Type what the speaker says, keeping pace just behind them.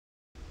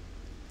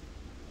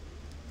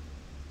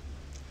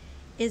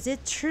Is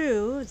it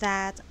true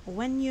that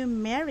when you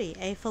marry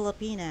a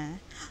Filipina,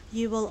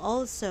 you will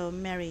also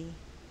marry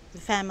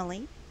the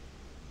family?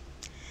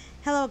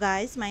 Hello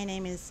guys, my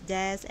name is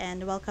Des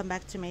and welcome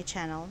back to my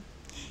channel.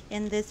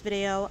 In this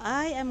video,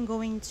 I am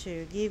going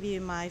to give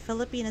you my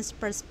Filipinas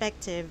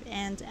perspective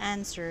and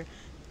answer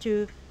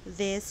to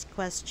this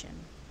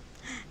question.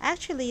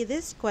 Actually,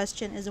 this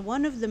question is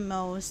one of the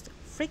most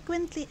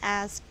frequently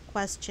asked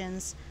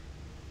questions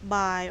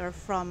by or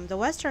from the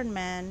Western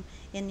men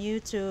in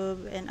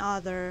YouTube and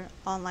other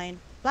online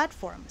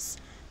platforms.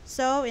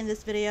 So in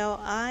this video,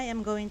 I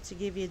am going to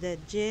give you the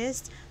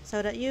gist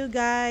so that you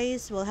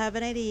guys will have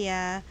an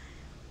idea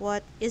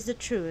what is the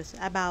truth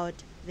about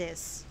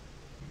this.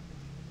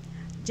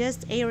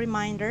 Just a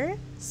reminder,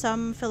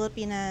 some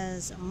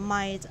Filipinas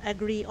might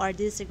agree or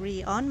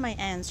disagree on my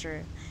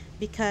answer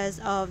because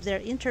of their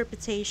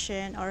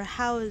interpretation or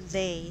how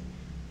they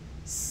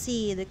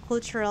see the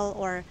cultural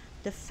or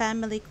the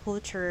family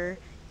culture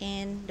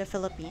in the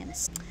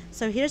Philippines.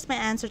 So here's my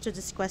answer to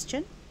this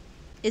question.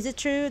 Is it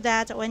true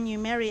that when you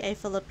marry a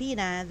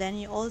Filipina, then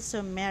you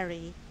also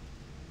marry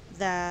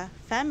the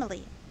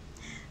family?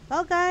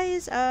 Well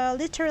guys,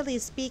 literally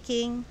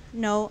speaking,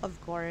 no,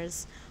 of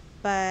course.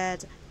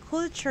 But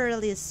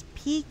culturally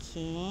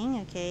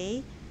speaking,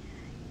 okay,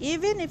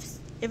 even if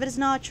it is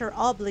not your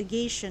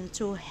obligation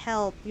to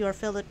help your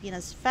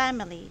Filipinas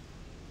family,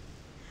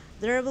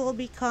 there will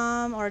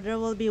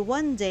be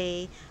one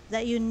day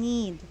that you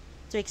need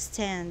to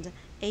extend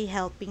a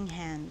helping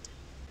hand.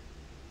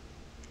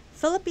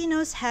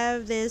 Filipinos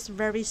have this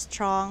very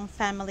strong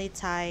family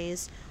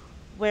ties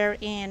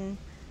wherein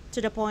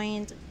to the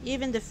point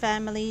even the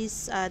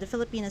families, the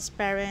Filipinas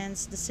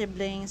parents, the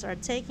siblings are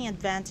taking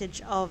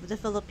advantage of the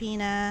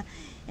Filipina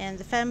and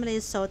the family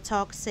is so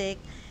toxic,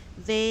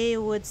 they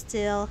would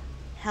still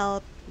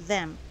help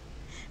them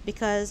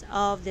because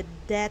of the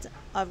debt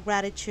of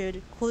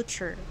gratitude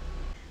culture.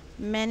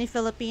 Many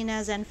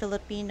Filipinas and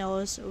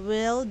Filipinos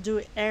will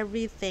do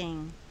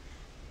everything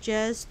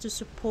just to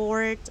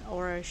support,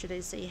 or should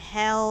I say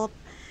help,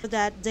 so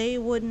that they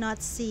would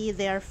not see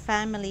their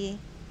family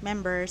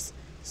members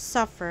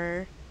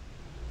suffer,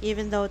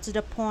 even though to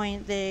the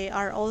point they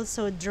are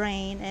also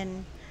drained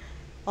and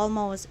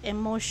almost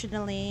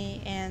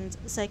emotionally and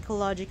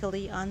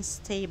psychologically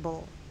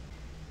unstable.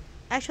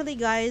 Actually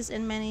guys,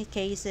 in many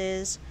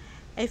cases,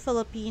 a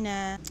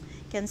Filipina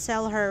can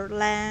sell her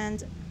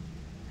land,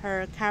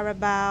 her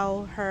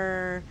carabao,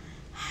 her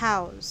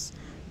house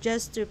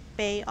just to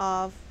pay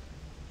off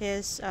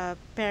his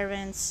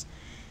parents'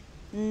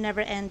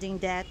 never-ending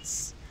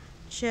debts,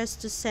 just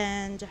to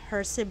send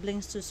her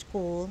siblings to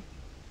school.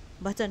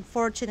 But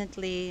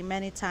unfortunately,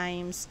 many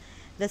times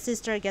the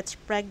sister gets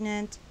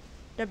pregnant,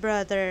 the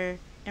brother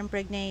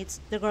impregnates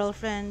the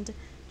girlfriend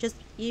just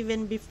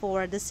even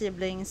before the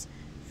siblings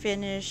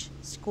finish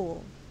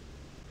school.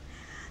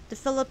 The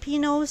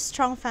Filipino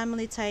strong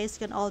family ties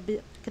can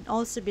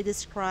also be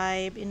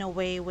described in a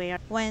way where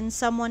when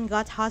someone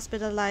got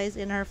hospitalized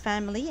in her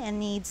family and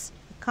needs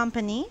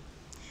company,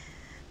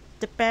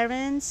 the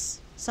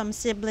parents, some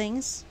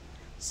siblings,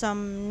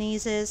 some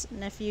nieces,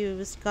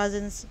 nephews,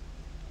 cousins,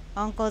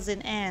 uncles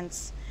and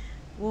aunts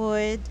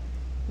would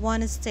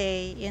want to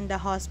stay in the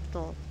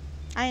hospital.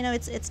 I know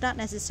it's not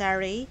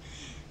necessary,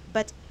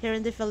 but here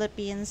in the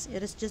Philippines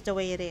it is just the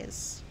way it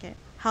is. Okay.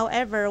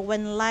 However,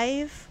 when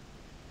life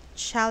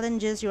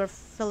challenges your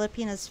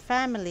Filipina's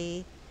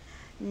family,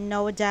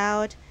 no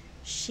doubt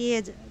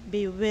she'd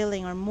be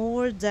willing or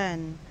more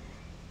than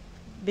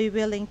be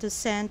willing to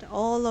send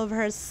all of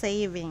her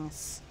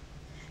savings.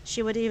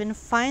 She would even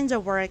find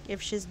a work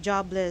if she's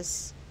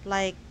jobless.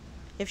 Like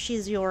if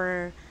she's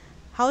your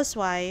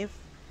housewife,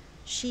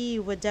 she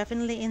would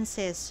definitely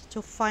insist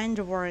to find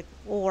work,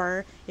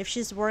 or if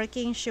she's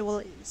working, she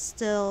will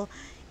still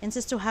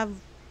insist to have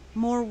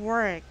more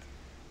work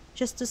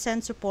just to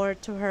send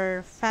support to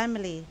her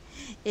family,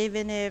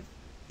 even if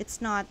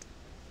it's not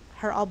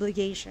her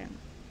obligation.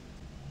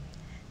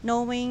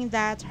 Knowing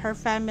that her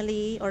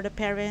family or the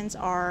parents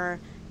are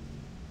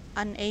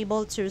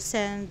unable to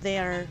send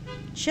their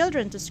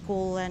children to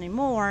school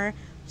anymore,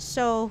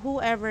 so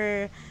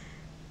whoever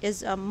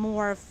is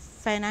more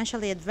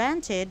financially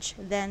advantaged,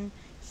 then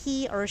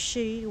he or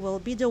she will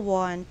be the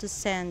one to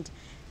send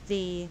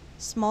the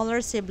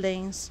smaller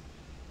siblings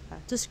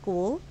to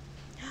school,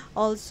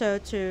 also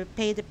to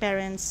pay the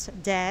parents'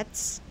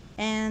 debts,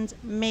 and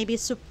maybe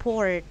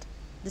support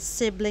the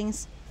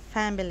siblings'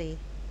 family.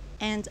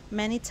 And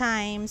many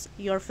times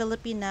your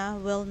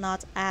Filipina will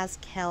not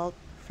ask help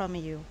from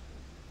you.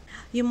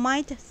 You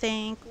might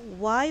think,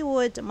 why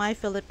would my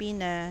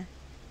Filipina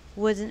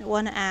wouldn't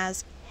want to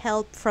ask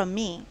help from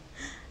me?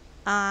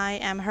 I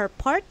am her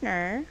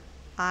partner,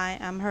 I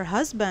am her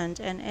husband,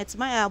 and it's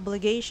my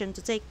obligation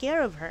to take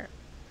care of her.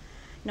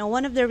 Now,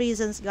 one of the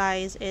reasons,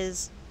 guys,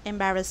 is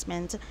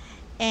embarrassment,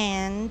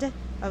 and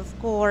of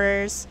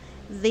course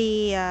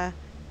the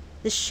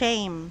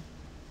shame.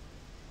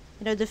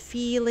 You know, the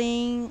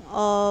feeling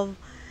of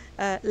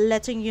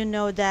letting you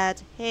know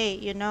that, hey,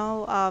 you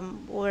know,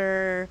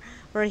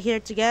 we're here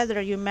together,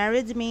 you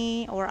married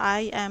me, or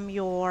I am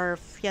your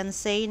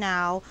fiancé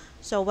now,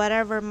 so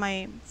whatever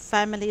my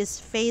family is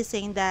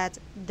facing, that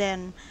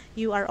then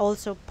you are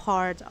also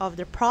part of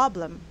the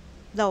problem.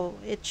 Though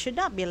it should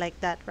not be like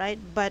that, right?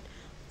 But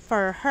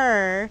for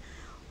her,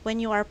 when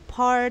you are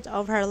part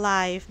of her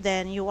life,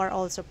 then you are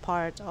also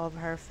part of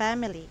her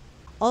family.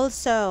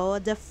 Also,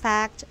 the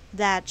fact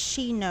that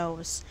she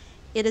knows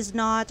it is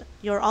not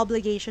your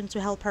obligation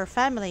to help her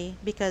family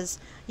because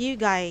you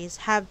guys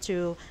have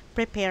to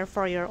prepare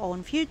for your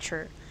own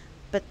future.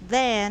 But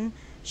then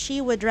she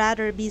would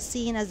rather be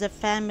seen as the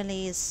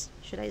family's,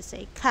 should I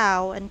say,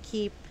 cow, and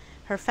keep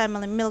her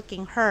family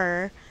milking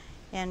her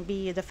and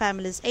be the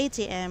family's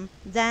ATM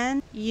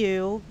than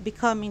you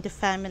becoming the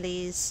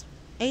family's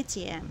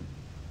ATM.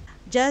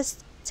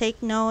 Just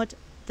take note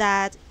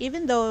that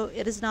even though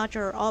it is not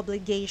your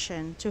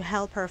obligation to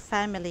help her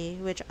family,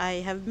 which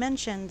I have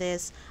mentioned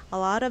this a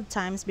lot of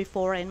times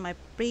before in my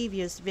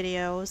previous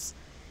videos,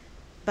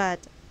 but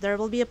there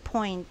will be a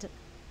point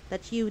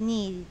that you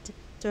need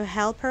to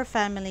help her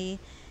family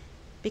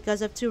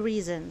because of two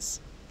reasons.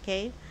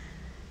 Okay,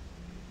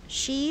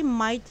 she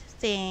might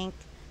think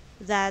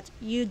that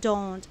you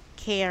don't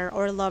care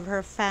or love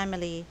her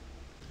family.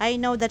 I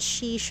know that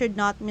she should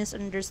not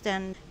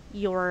misunderstand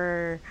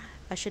your,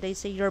 should I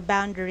say, your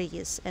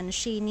boundaries, and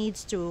she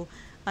needs to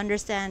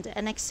understand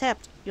and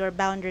accept your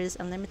boundaries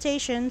and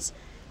limitations.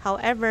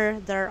 However,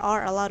 there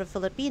are a lot of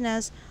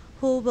Filipinas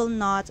who will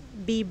not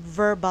be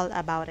verbal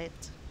about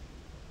it.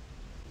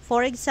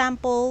 For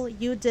example,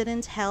 you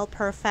didn't help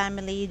her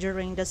family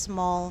during the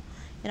small,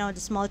 the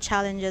small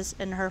challenges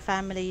in her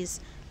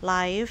family's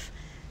life.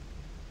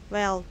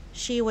 Well,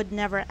 she would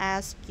never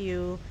ask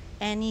you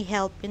any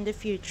help in the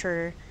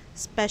future,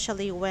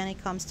 especially when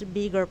it comes to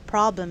bigger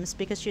problems,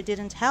 because you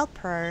didn't help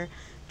her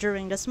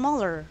during the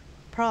smaller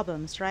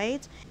problems,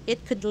 right?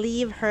 It could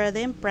leave her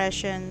the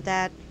impression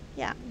that,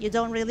 yeah, you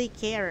don't really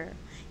care.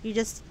 You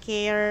just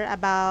care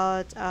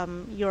about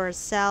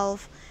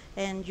yourself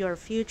and your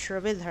future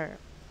with her.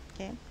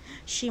 Okay,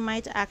 she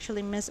might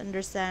actually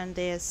misunderstand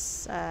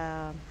this,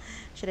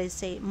 should I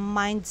say,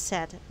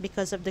 mindset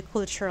because of the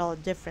cultural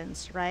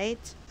difference, right?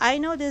 I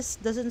know this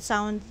doesn't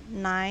sound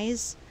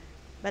nice,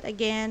 but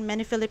again,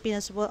 many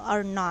Filipinos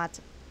are not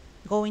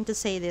going to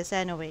say this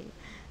anyway.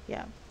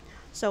 Yeah.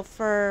 So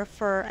for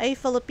a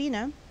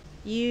Filipina,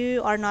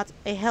 you are not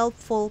a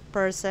helpful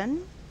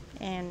person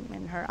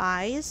in her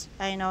eyes.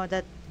 I know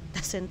that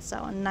doesn't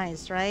sound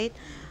nice, right?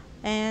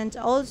 And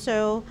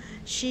also,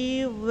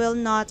 she will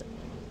not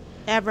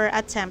ever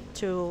attempt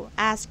to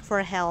ask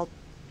for help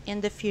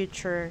in the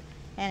future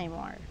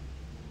anymore.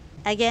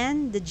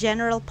 Again, the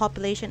general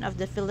population of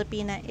the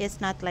Filipina is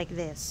not like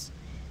this.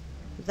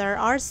 There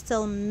are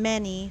still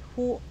many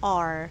who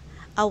are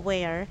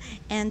aware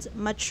and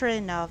mature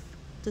enough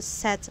to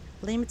set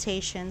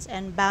limitations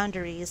and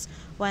boundaries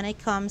when it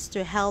comes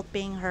to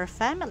helping her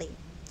family.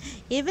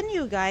 Even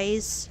you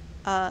guys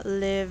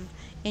live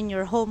in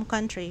your home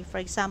country, for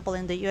example,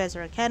 in the US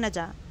or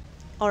Canada,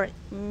 or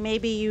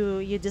maybe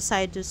you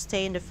decide to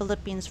stay in the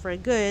Philippines for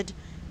good,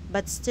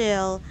 but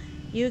still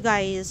you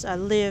guys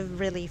live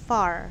really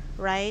far,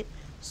 right?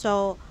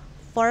 So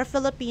for a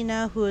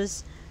Filipina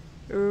who's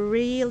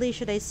really,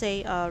 should I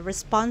say,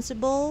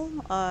 responsible,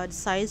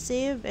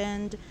 decisive,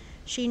 and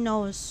she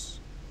knows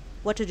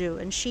what to do,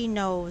 and she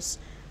knows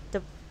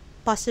the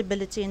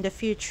possibility in the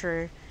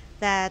future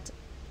that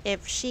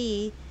if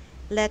she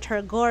let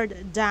her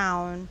guard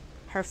down,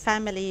 her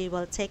family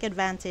will take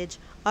advantage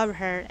of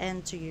her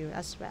and to you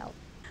as well.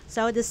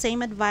 So the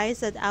same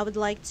advice that I would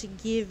like to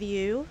give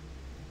you,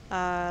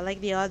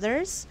 like the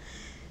others,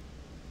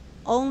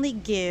 only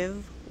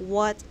give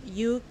what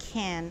you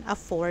can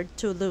afford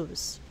to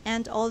lose,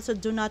 and also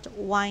do not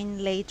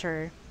whine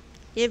later,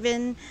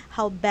 even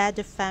how bad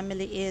the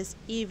family is,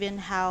 even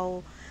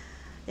how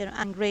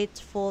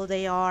ungrateful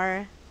they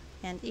are,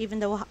 and even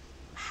though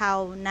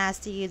how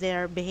nasty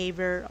their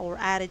behavior or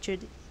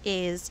attitude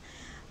is.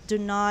 Do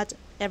not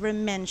ever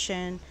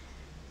mention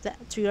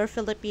that to your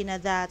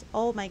Filipina that,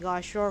 oh my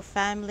gosh, your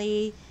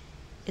family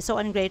is so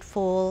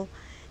ungrateful.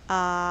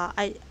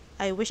 I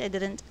wish I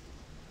didn't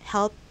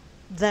help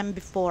them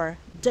before.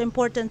 The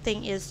important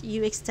thing is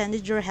you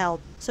extended your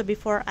help. So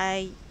before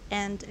I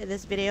end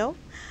this video,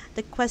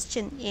 the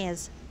question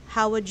is,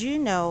 how would you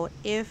know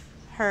if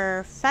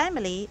her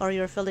family or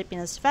your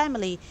Filipina's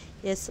family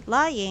is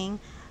lying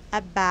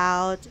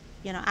about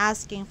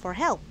asking for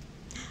help?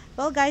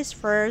 Well, guys,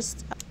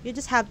 first you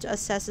just have to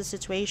assess the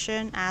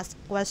situation, ask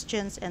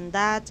questions and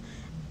that,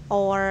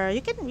 or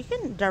you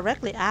can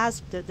directly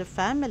ask the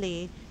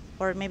family,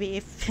 or maybe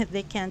if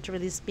they can't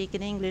really speak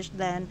in English,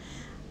 then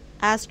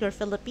ask your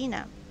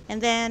Filipina,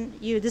 and then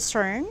you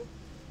discern,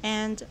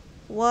 and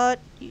what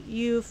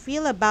you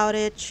feel about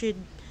it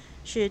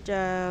should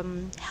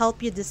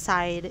help you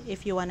decide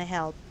if you want to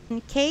help.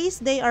 In case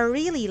they are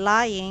really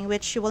lying,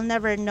 which you will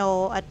never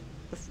know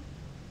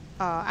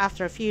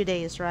after a few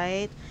days,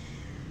 right?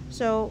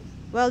 So,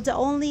 well, the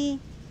only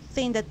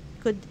thing that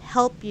could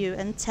help you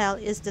and tell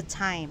is the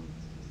time,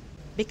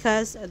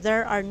 because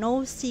there are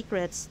no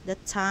secrets. The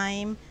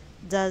time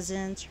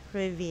doesn't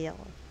reveal.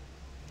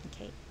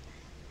 Okay.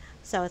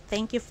 So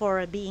thank you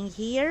for being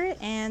here.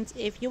 And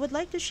if you would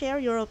like to share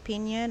your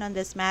opinion on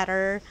this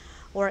matter,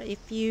 or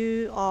if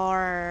you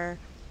are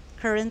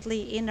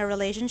currently in a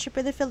relationship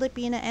with a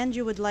Filipina and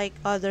you would like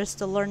others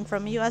to learn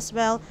from you as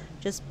well,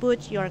 just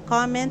put your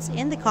comments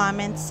in the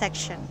comment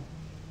section.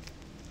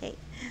 Okay.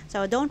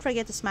 So don't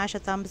forget to smash the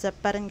thumbs up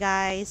button,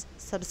 guys.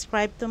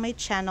 Subscribe to my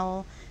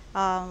channel.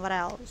 What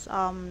else?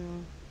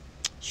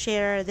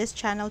 Share this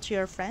channel to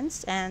your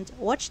friends and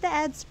watch the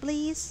ads,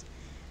 please.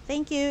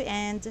 Thank you,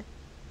 and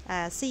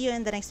see you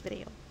in the next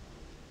video.